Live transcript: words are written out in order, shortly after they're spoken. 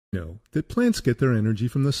Know that plants get their energy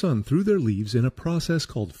from the sun through their leaves in a process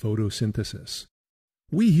called photosynthesis.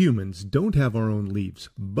 We humans don't have our own leaves,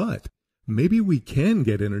 but maybe we can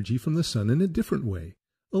get energy from the sun in a different way.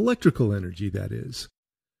 Electrical energy, that is.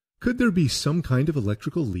 Could there be some kind of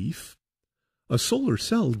electrical leaf? A solar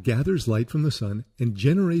cell gathers light from the sun and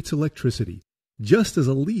generates electricity, just as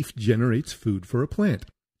a leaf generates food for a plant.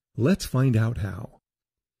 Let's find out how.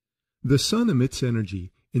 The sun emits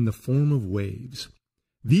energy in the form of waves.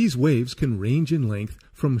 These waves can range in length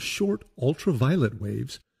from short ultraviolet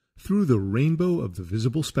waves through the rainbow of the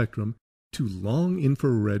visible spectrum to long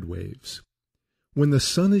infrared waves. When the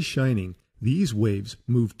sun is shining, these waves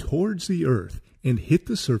move towards the Earth and hit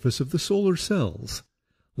the surface of the solar cells.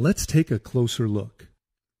 Let's take a closer look.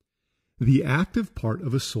 The active part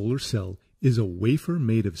of a solar cell is a wafer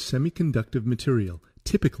made of semiconductive material,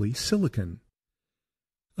 typically silicon.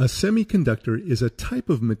 A semiconductor is a type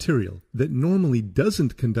of material that normally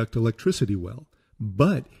doesn't conduct electricity well,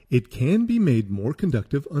 but it can be made more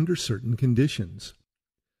conductive under certain conditions.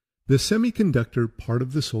 The semiconductor part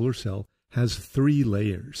of the solar cell has 3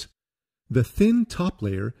 layers. The thin top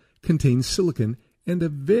layer contains silicon and a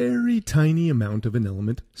very tiny amount of an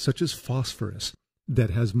element such as phosphorus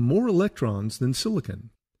that has more electrons than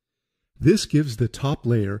silicon. This gives the top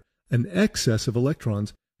layer an excess of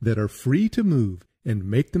electrons that are free to move and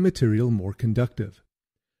make the material more conductive.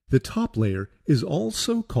 The top layer is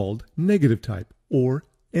also called negative type or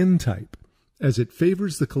N-type, as it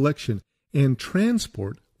favors the collection and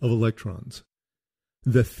transport of electrons.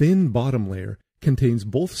 The thin bottom layer contains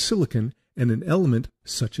both silicon and an element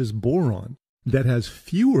such as boron that has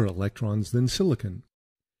fewer electrons than silicon.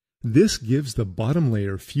 This gives the bottom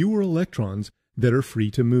layer fewer electrons that are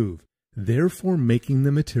free to move, therefore making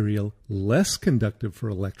the material less conductive for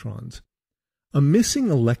electrons. A missing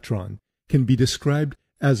electron can be described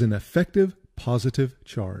as an effective positive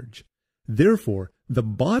charge. Therefore, the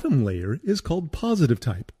bottom layer is called positive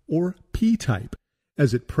type or P-type,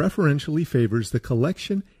 as it preferentially favors the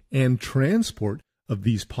collection and transport of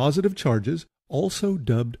these positive charges, also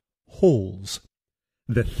dubbed holes.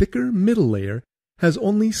 The thicker middle layer has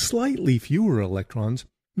only slightly fewer electrons,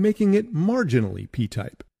 making it marginally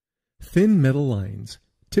P-type. Thin metal lines,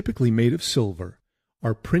 typically made of silver,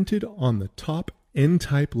 are printed on the top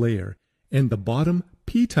N-type layer, and the bottom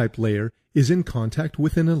P-type layer is in contact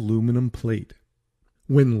with an aluminum plate.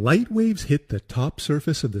 When light waves hit the top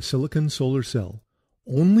surface of the silicon solar cell,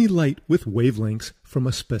 only light with wavelengths from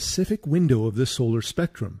a specific window of the solar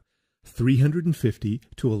spectrum, 350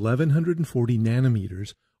 to 1140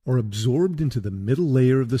 nanometers, are absorbed into the middle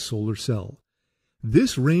layer of the solar cell.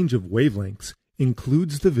 This range of wavelengths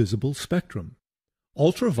includes the visible spectrum.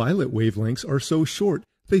 Ultraviolet wavelengths are so short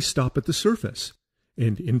they stop at the surface,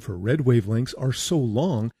 and infrared wavelengths are so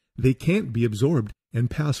long they can't be absorbed and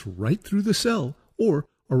pass right through the cell or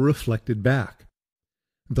are reflected back.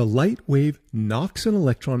 The light wave knocks an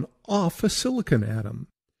electron off a silicon atom,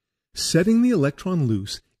 setting the electron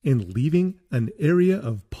loose and leaving an area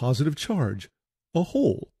of positive charge, a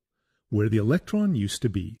hole, where the electron used to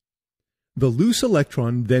be. The loose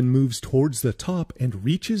electron then moves towards the top and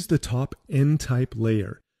reaches the top N-type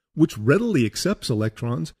layer, which readily accepts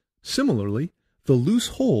electrons. Similarly, the loose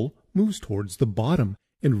hole moves towards the bottom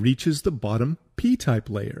and reaches the bottom P-type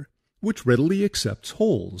layer, which readily accepts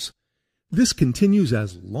holes. This continues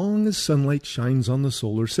as long as sunlight shines on the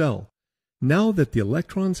solar cell. Now that the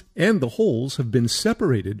electrons and the holes have been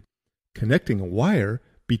separated, connecting a wire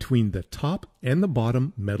between the top and the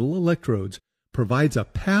bottom metal electrodes provides a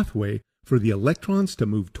pathway for the electrons to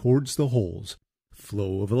move towards the holes.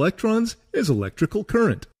 Flow of electrons is electrical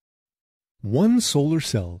current. One solar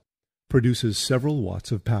cell produces several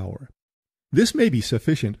watts of power. This may be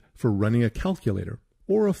sufficient for running a calculator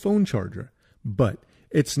or a phone charger, but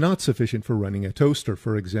it's not sufficient for running a toaster,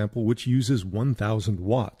 for example, which uses 1,000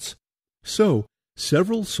 watts. So,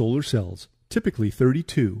 several solar cells, typically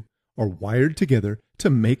 32, are wired together to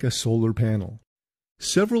make a solar panel.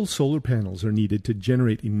 Several solar panels are needed to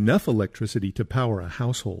generate enough electricity to power a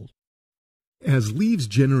household. As leaves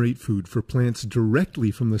generate food for plants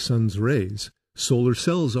directly from the sun's rays, solar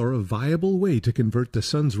cells are a viable way to convert the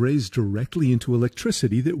sun's rays directly into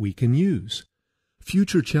electricity that we can use.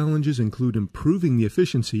 Future challenges include improving the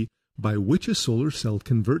efficiency by which a solar cell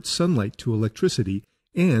converts sunlight to electricity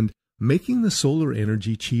and making the solar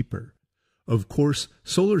energy cheaper. Of course,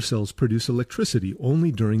 solar cells produce electricity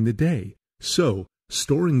only during the day, so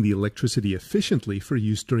storing the electricity efficiently for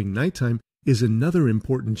use during nighttime is another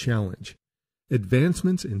important challenge.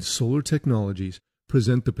 Advancements in solar technologies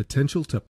present the potential to